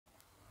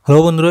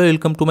Hello बंधुरा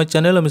welcome to my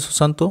channel आमी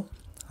सुशांत।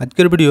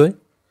 आजकेर भिडियो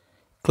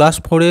क्लास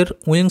 4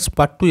 उइंग्स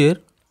पार्ट 2 एर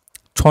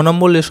 6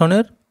 नम्बर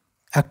लेसनेर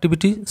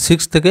एक्टिविटी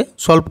 6 থেকে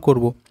सल्व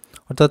करब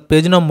अर्थात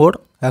पेज नम्बर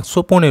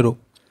 115।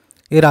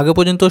 एर आगे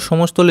पर्यन्त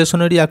समस्त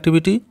लेसनेरই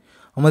एक्टिविटी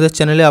आमादेर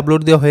चैनेले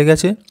आपलोड देওয়া হয়ে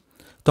গেছে।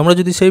 তোমরা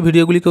যদি সেই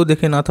ভিডিওগুলি কেউ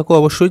দেখে না থাকো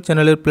অবশ্যই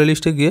চ্যানেলের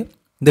প্লেলিস্টে গিয়ে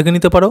দেখে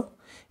নিতে পারো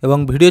এবং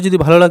ভিডিও যদি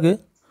ভালো লাগে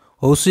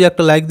অবশ্যই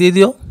একটা লাইক দিয়ে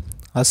দিও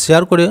আর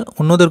শেয়ার করে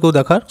অন্যদেরকেও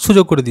দেখার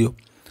সুযোগ করে দিও।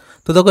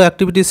 তো দেখো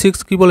एक्टिविटी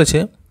 6 কি বলেছে,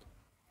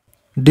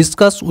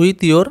 Discuss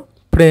with your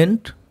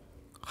friend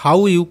how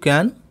you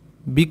can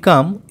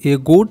become a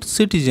good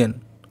citizen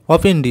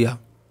of India.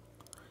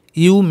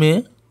 You may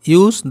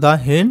use the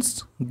hints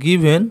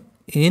given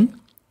in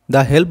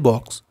the help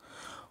box.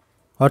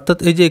 অর্থাৎ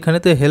এই যে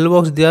এখানেতে হেল্প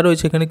বক্স দেওয়া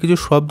রয়েছে, এখানে কিছু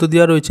শব্দ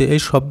দেওয়া রয়েছে, এই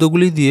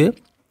শব্দগুলি দিয়ে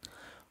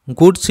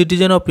গুড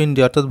সিটিজেন অফ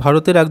ইন্ডিয়া অর্থাৎ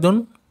ভারতের একজন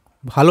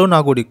ভালো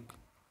নাগরিক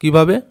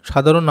কিভাবে,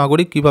 সাধারণ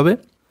নাগরিক কিভাবে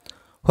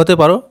হতে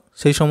পারো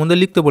সেই সম্বন্ধে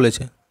লিখতে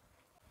বলেছে।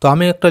 তো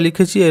আমি একটা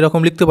লিখেছি,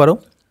 এরকম লিখতে পারো,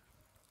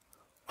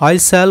 I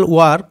shall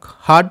work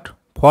hard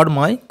for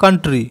my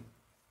country.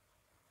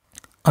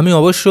 আমি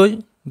অবশ্যই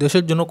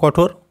দেশের জন্য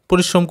কঠোর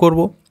পরিশ্রম করব।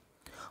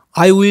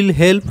 I will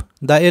help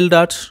the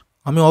elders.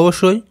 আমি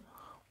অবশ্যই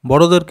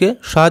বড়দেরকে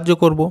সাহায্য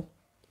করব।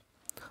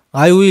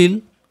 I will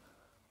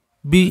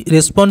be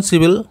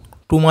responsible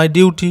to my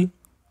duty.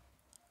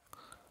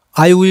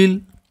 I will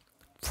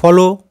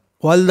follow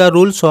all the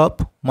rules of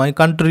my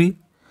country.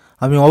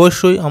 আমি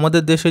অবশ্যই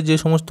আমাদের দেশের যে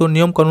সমস্ত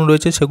নিয়মকানুন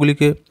রয়েছে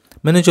সেগুলিকে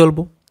মেনে চলব।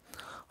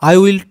 I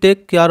will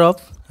take care of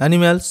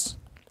animals.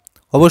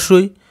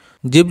 অবশ্যই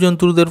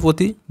জীবজন্তুদের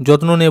প্রতি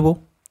যত্ন নেব।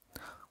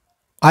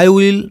 I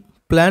will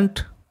plant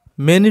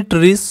many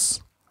trees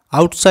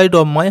outside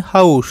of my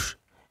house.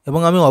 এবং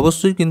আমি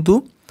অবশ্যই কিন্তু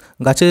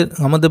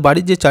আমাদের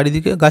বাড়ির যে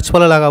চারিদিকে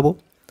গাছপালা লাগাবো।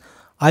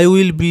 I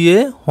will be a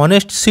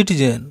honest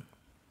citizen.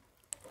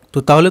 তো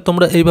তাহলে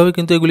তোমরা এইভাবে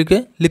কিন্তু এগুলিকে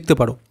লিখতে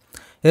পারো।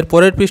 এর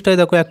পরের পৃষ্ঠায়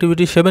দেখো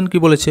অ্যাক্টিভিটি 7 কি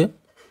বলেছে,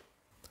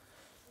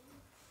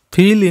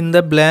 fill in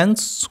the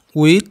blanks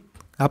with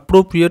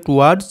appropriate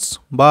words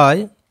by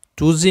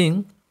choosing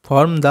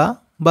from the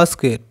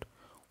basket.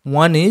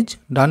 One is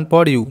done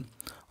for you.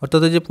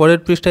 অর্থাৎ যে পরের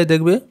পৃষ্ঠায়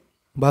দেখবে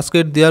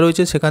বাস্কেট দেওয়া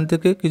রয়েছে, সেখান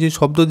থেকে কিছু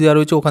শব্দ দেওয়া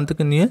রয়েছে, ওখান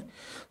থেকে নিয়ে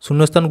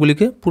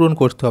শূন্যস্থানগুলিকে পূরণ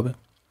করতে হবে।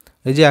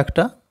 এই যে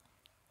একটা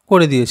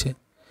করে দিয়েছে,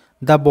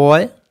 দ্য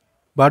বয়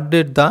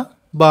বার্থডেড দ্য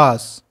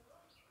বাস।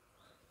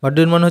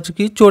 বার্থডেড মানে হচ্ছে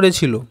কি,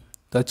 চড়েছিল,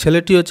 তা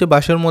ছেলেটি হচ্ছে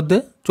বাসের মধ্যে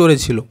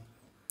চড়েছিল।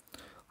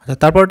 আচ্ছা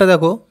তারপরটা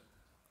দেখো,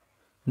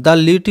 the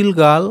little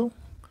girl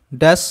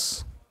dash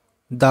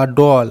the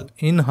doll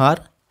in her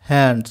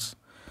hands.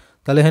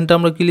 তাহলে হ্যান্ডটা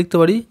আমরা কী লিখতে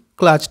পারি,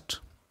 ক্লাচড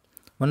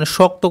মানে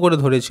শক্ত করে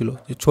ধরেছিল।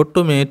 যে ছোট্ট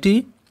মেয়েটি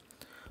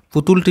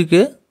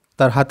পুতুলটিকে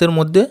তার হাতের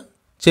মধ্যে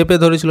চেপে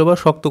ধরেছিল বা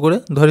শক্ত করে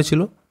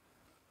ধরেছিল।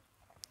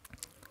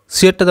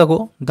 সিয়েরটা দেখো,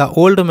 দ্য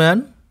ওল্ড ম্যান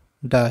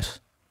ড্যাশ।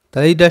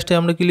 তাহলে এই ড্যাশটায়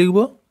আমরা কী লিখব,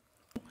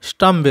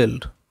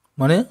 স্টাম্বেলড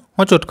মানে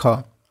হোঁচট খাওয়া,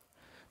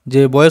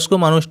 যে বয়স্ক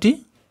মানুষটি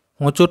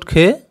হোঁচট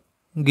খেয়ে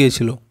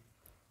গিয়েছিল।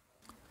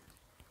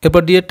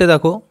 এরপর ডিএরটা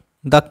দেখো,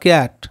 the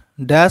cat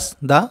dash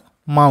the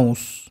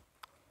mouse.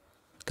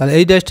 তাহলে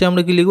এই ড্যাশটি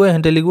আমরা কি লিখবো,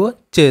 হ্যান্ডে লিখবো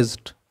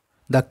chest,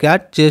 the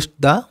cat chest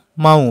the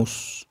mouse.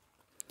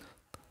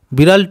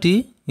 বিড়ালটি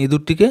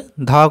ইঁদুরটিকে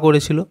ধাওয়া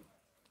করেছিল।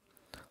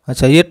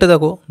 আচ্ছা ইয়েরটা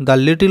দেখো, the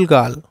little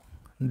girl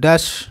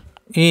dash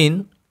in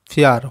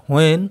fear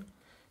when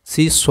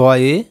she saw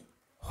A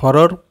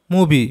horror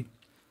movie.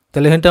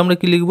 তাহলে এখানটা আমরা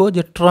কি লিখবো,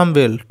 যে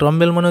ট্রাম্বেল।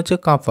 ট্রাম্বেল মানে হচ্ছে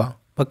কাঁপা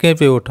বা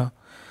কেঁপে ওঠা,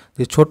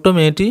 যে ছোট্ট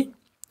মেয়েটি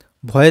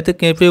ভয়েতে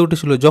কেঁপে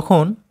উঠেছিল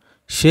যখন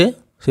সে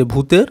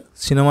ভূতের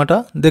সিনেমাটা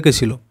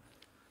দেখেছিল।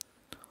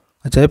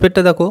 আচ্ছা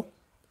এরপরটা দেখো,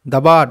 the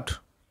bird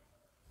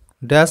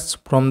dash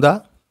from the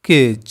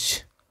cage.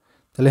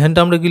 তাহলে এখানটা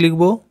আমরা কি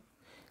লিখবো,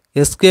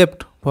 escaped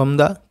from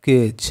the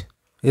cage.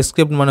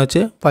 Escaped মানে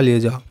হচ্ছে পালিয়ে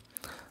যাওয়া।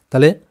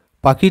 তাহলে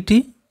পাখিটি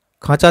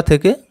খাঁচা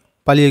থেকে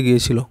পালিয়ে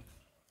গিয়েছিল।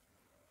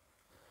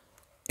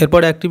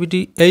 এরপর অ্যাক্টিভিটি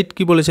 8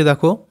 কি বলেছে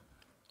দেখো,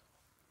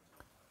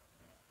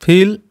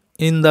 fill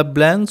in the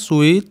blanks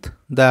with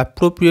the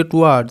appropriate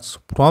words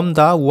from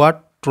the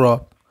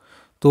ওয়ার্ডট্রপ।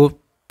 তো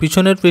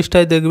পিছনের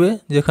পৃষ্ঠায় দেখবে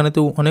যেখানেতে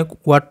অনেক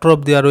ওয়ার্ডট্রপ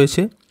দেওয়া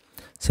রয়েছে,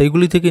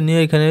 সেইগুলি থেকে নিয়ে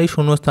এখানে এই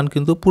শূন্যস্থান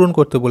কিন্তু পূরণ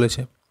করতে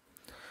বলেছে।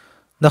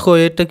 দেখো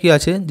এটা কি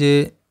আছে, যে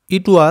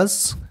ইট was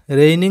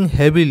raining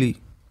heavily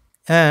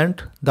and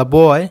the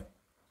boy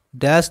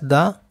dash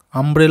the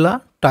umbrella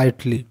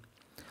tightly.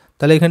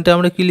 তাহলে এখানটা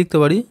আমরা কি লিখতে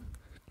পারি,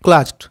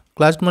 ক্লাচড।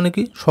 ক্লাচড মানে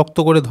কি, শক্ত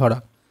করে ধরা।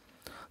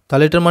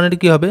 তাহলে এটার মানেটা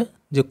কী হবে,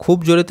 যে খুব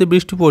জোরেতে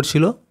বৃষ্টি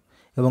পড়ছিল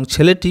এবং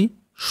ছেলেটি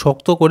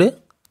শক্ত করে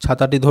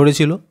ছাতাটি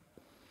ধরেছিল।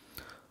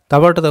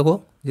 তারপরটা দেখো,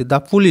 যে the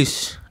police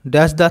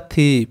dash the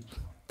thief.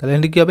 তাহলে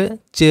এখানে কী হবে,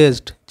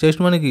 চেস্ট। চেস্ট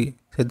মানে কি,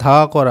 সে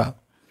ধাওয়া করা।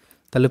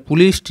 তাহলে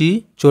পুলিশটি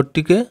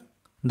চোরটিকে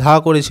ধাওয়া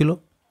করেছিল।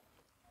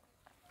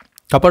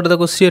 তারপরটা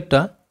দেখো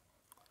সিয়েরটা,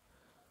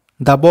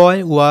 the boy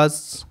was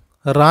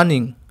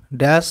running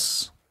dash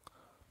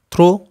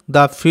throw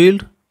the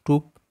field to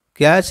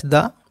catch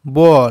the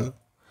ball.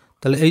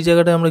 তাহলে এই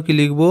জায়গাটায় আমরা কি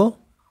লিখব,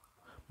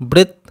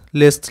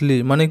 ব্রেথলেসলি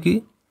মানে কি,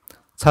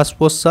 শ্বাস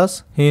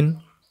প্রশ্বাসহীন।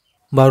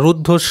 বা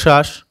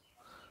রুদ্ধশ্বাস।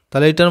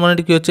 তাহলে এটার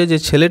মানেটা কী হচ্ছে, যে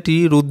ছেলেটি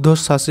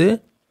রুদ্ধশ্বাসে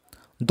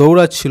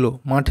দৌড়াচ্ছিল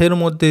মাঠের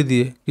মধ্যে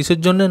দিয়ে, কিসের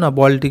জন্যে, না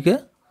বলটিকে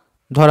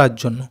ধরার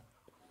জন্য।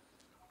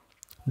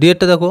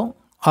 ডিএরটা দেখো,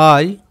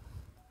 I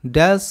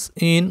dash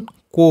in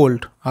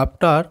cold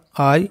after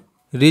I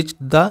reach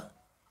the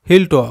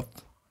hill top.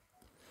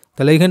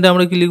 তাহলে এইখানটা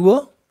আমরা কি লিখব,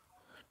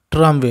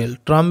 ট্রাম্বেল।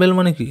 ট্রাম্বেল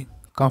মানে কি,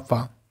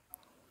 কাঁপা।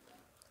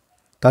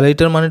 তাহলে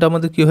এটার মানেটা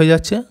আমাদের কি হয়ে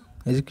যাচ্ছে,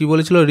 এই যে কী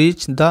বলেছিল,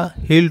 reach the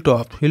hill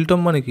top. Hill top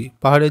মানে কি,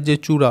 পাহাড়ের যে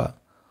চূড়া।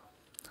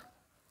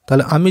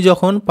 তাহলে আমি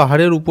যখন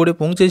পাহাড়ের উপরে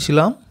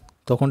পৌঁছেছিলাম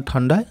তখন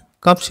ঠান্ডায়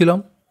কাঁপছিলাম।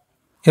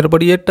 এরপর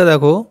ইয়েরটা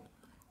দেখো,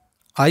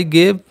 I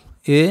gave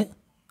a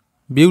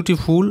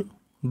beautiful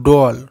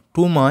doll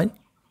to my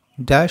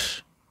dash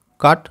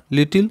cut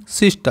little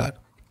sister,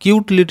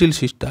 cute little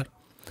sister.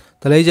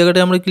 তাহলে এই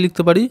জায়গাটায় আমরা কি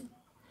লিখতে পারি,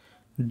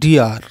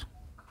 deer,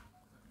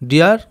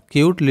 deer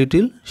cute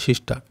little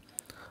sister.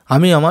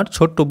 আমি আমার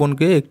ছোট্ট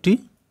বোনকে একটি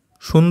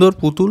সুন্দর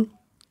পুতুল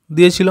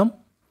দিয়েছিলাম।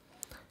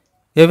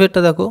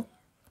 এভেরটা দেখো,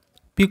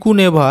 Piku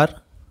never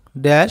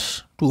dash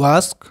to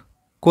ask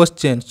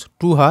questions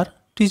to her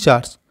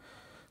teachers.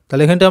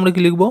 তাহলে এখানটা আমরা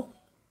কি লিখব,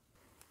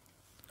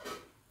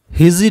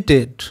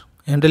 হিজিটেড।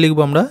 এখানটা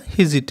লিখবো আমরা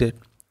হিজিটেড।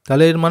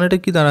 তাহলে এর মানেটা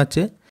কি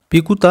দাঁড়াচ্ছে,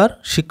 পিকু তার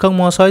শিক্ষক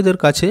মহাশয়দের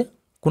কাছে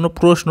কোনো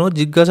প্রশ্ন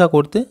জিজ্ঞাসা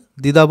করতে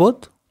দ্বিধাবোধ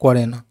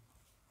করে না।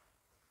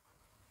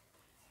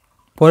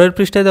 পরের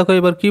পৃষ্ঠায় দেখো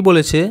এবার কি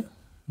বলেছে,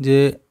 যে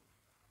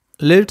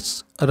let's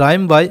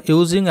rhyme by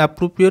using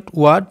appropriate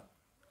word,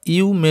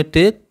 you may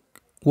take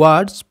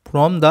words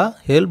from the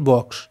help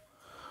box.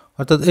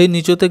 অর্থাৎ এই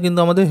নিচতে কিন্তু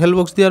আমাদের হেল্প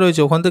বক্স দেওয়া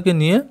রয়েছে, ওখান থেকে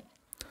নিয়ে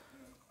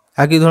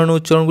একই ধরনের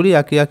উচ্চারণগুলি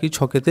একই একই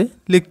ছকেতে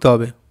লিখতে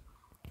হবে।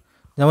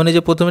 যেমন এই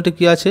যে প্রথমেটা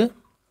কী আছে,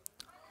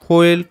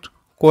 ফোয়েল্ড,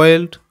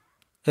 কোয়েল্ড।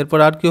 এরপর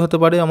আর কি হতে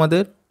পারে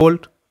আমাদের,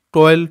 টোল্ড,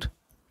 টোয়েল্ড।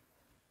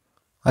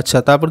 আচ্ছা,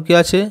 তারপর কি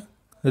আছে,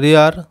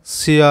 রেয়ার,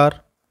 শেয়ার,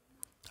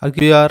 আর কি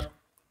রেয়ার।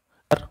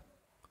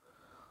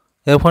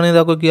 এরপরে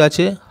দেখো কি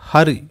আছে,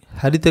 হারি।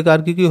 হারি থেকে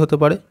আর কি কি হতে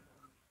পারে,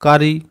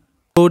 কারি,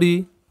 ব্লোরি,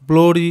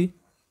 ব্লোরি।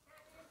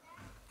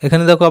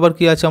 এখানে দেখো আবার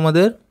কি আছে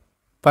আমাদের,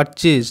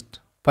 পারচেজড।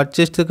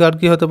 পারচেজ থেকে আর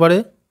কি হতে পারে,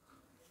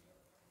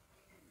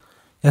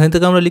 এখান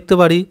থেকে আমরা লিখতে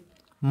পারি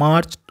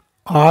মার্চড,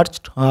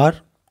 আর্চড আর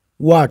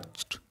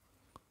ওয়াচড।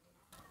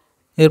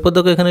 এরপর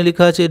দেখো এখানে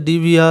লেখা আছে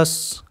ডিভিয়াস।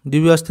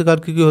 ডিভিয়াস থেকে আর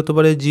কি কি হতে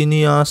পারে,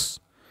 জিনিয়াস,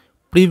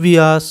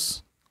 প্রিভিয়াস।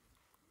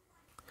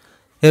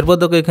 এরপর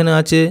দেখো এখানে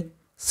আছে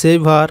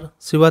সেভার।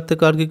 সেভার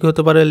থেকে আর কি কি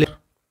হতে পারে,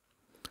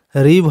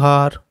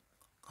 রিভার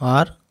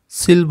আর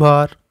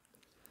সিলভার।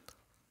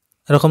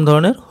 এরকম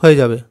ধরনের হয়ে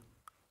যাবে।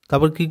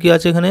 তারপর কি কি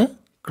আছে এখানে,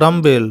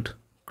 ক্রামবেল্ড।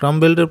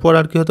 ক্রামবেল্ডের পর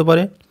আর কি হতে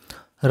পারে,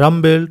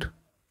 রামবেল্ড,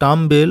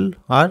 টামবেল্ড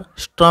আর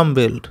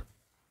স্ট্রামবেল্ড।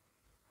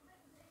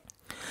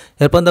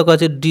 এরপর দেখো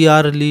আছে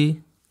ডিয়ারলি।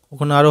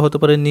 ওখানে আরও হতে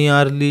পারে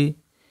নিয়ারলি,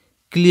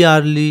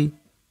 ক্লিয়ারলি,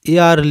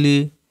 এয়ারলি।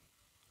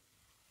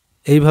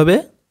 এইভাবে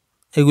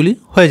এগুলি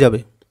হয়ে যাবে।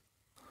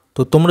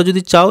 তো তোমরা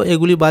যদি চাও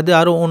এগুলি বাদে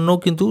আরও অন্য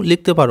কিন্তু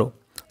লিখতে পারো।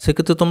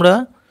 সেক্ষেত্রে তোমরা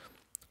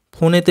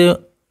ফোনেতে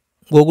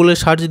গুগলে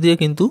সার্চ দিয়ে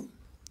কিন্তু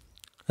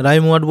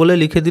রাইম ওয়ার্ড বলে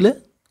লিখে দিলে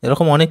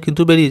এরকম অনেক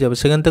কিন্তু বেরিয়ে যাবে।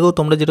 সেখান থেকেও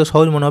তোমরা যেটা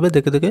সহজ মনে হবে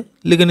দেখে দেখে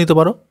লিখে নিতে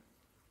পারো।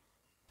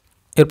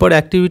 এরপর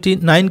অ্যাক্টিভিটি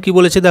 9 কি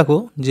বলেছে দেখো,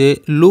 যে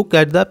লুক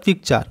অ্যাট দ্য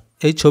পিকচার।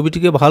 এই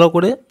ছবিটিকে ভালো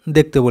করে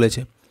দেখতে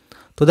বলেছে।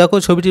 তো দেখো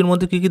ছবিটির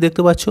মধ্যে কী কী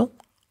দেখতে পাচ্ছ,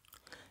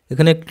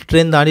 এখানে একটি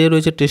ট্রেন দাঁড়িয়ে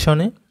রয়েছে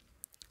স্টেশনে।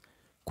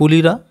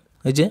 কুলিরা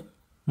এই যে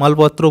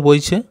মালপত্র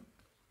বইছে।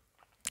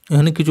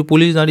 এখানে কিছু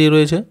পুলিশ দাঁড়িয়ে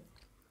রয়েছে।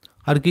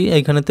 আর কি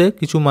এইখানেতে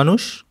কিছু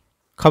মানুষ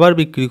খাবার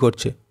বিক্রি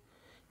করছে।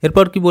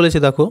 এরপর কি বলেছে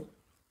দেখো,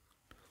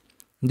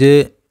 যে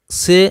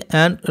say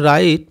and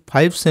right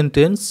 5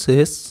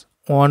 sentences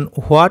on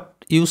what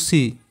you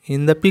C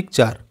in the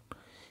picture,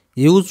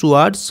 use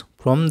words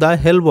from the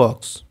help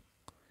box,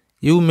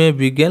 you may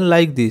begin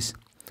like this.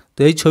 তো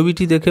এই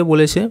ছবিটি দেখে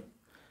বলেছে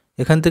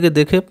এখান থেকে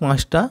দেখে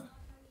 5টা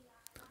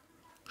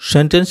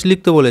সেন্টেন্স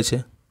লিখতে বলেছে।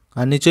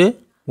 আর নিচে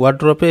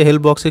ওয়ার্ড্রপে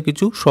হেল্প বক্সে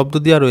কিছু শব্দ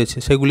দেওয়া রয়েছে,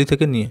 সেগুলি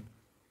থেকে নিয়ে।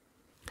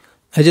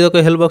 এই যে দেখো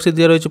হেল্প বক্সে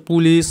দেওয়া রয়েছে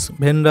পুলিশ,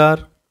 ভেন্ডার,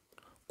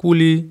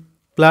 কুলি,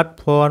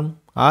 প্ল্যাটফর্ম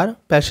আর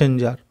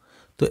প্যাসেঞ্জার।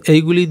 তো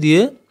এইগুলি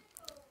দিয়ে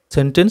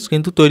সেন্টেন্স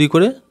কিন্তু তৈরি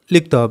করে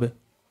লিখতে হবে।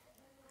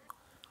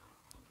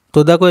 তো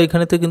দেখো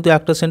এখানেতে কিন্তু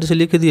একটা সেন্টেন্সে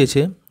লিখে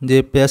দিয়েছে যে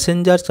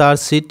passengers are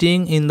sitting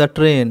in the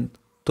train.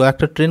 তো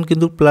একটা ট্রেন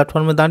কিন্তু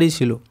প্ল্যাটফর্মে দাঁড়িয়ে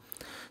ছিল।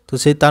 তো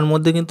সেই তার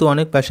মধ্যে কিন্তু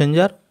অনেক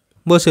প্যাসেঞ্জার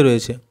বসে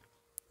রয়েছে।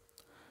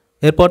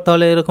 এরপর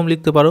তাহলে এরকম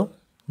লিখতে পারো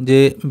যে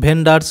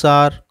ভেন্ডার্স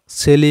আর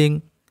সেলিং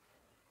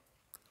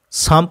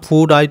সাম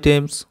ফুড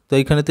আইটেমস। তো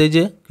এইখানেতে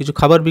যে কিছু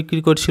খাবার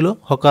বিক্রি করছিল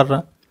হকাররা।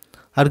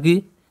 আর কি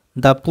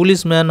the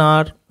policeman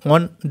R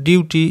on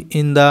duty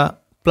in the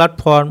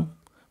platform.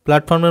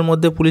 প্ল্যাটফর্মের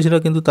মধ্যে পুলিশরা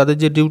কিন্তু তাদের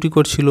যে ডিউটি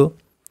করছিল।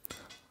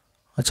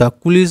 আচ্ছা,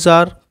 Coolidge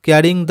R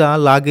carrying the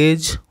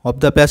luggage of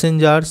the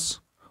passengers.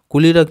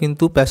 কুলিরা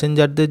কিন্তু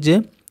প্যাসেঞ্জারদের যে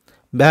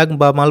ব্যাগ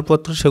বা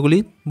মালপত্র সেগুলি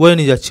বয়ে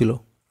নিয়ে যাচ্ছিল।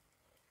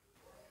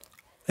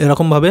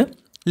 এরকমভাবে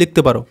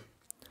লিখতে পারো।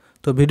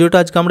 তো ভিডিওটা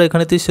আজকে আমরা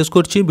এখানেতেই শেষ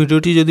করছি।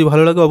 ভিডিওটি যদি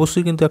ভালো লাগে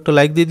অবশ্যই কিন্তু একটা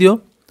লাইক দিয়ে দিও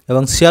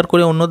এবং শেয়ার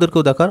করে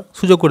অন্যদেরকেও দেখার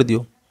সুযোগ করে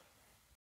দিও।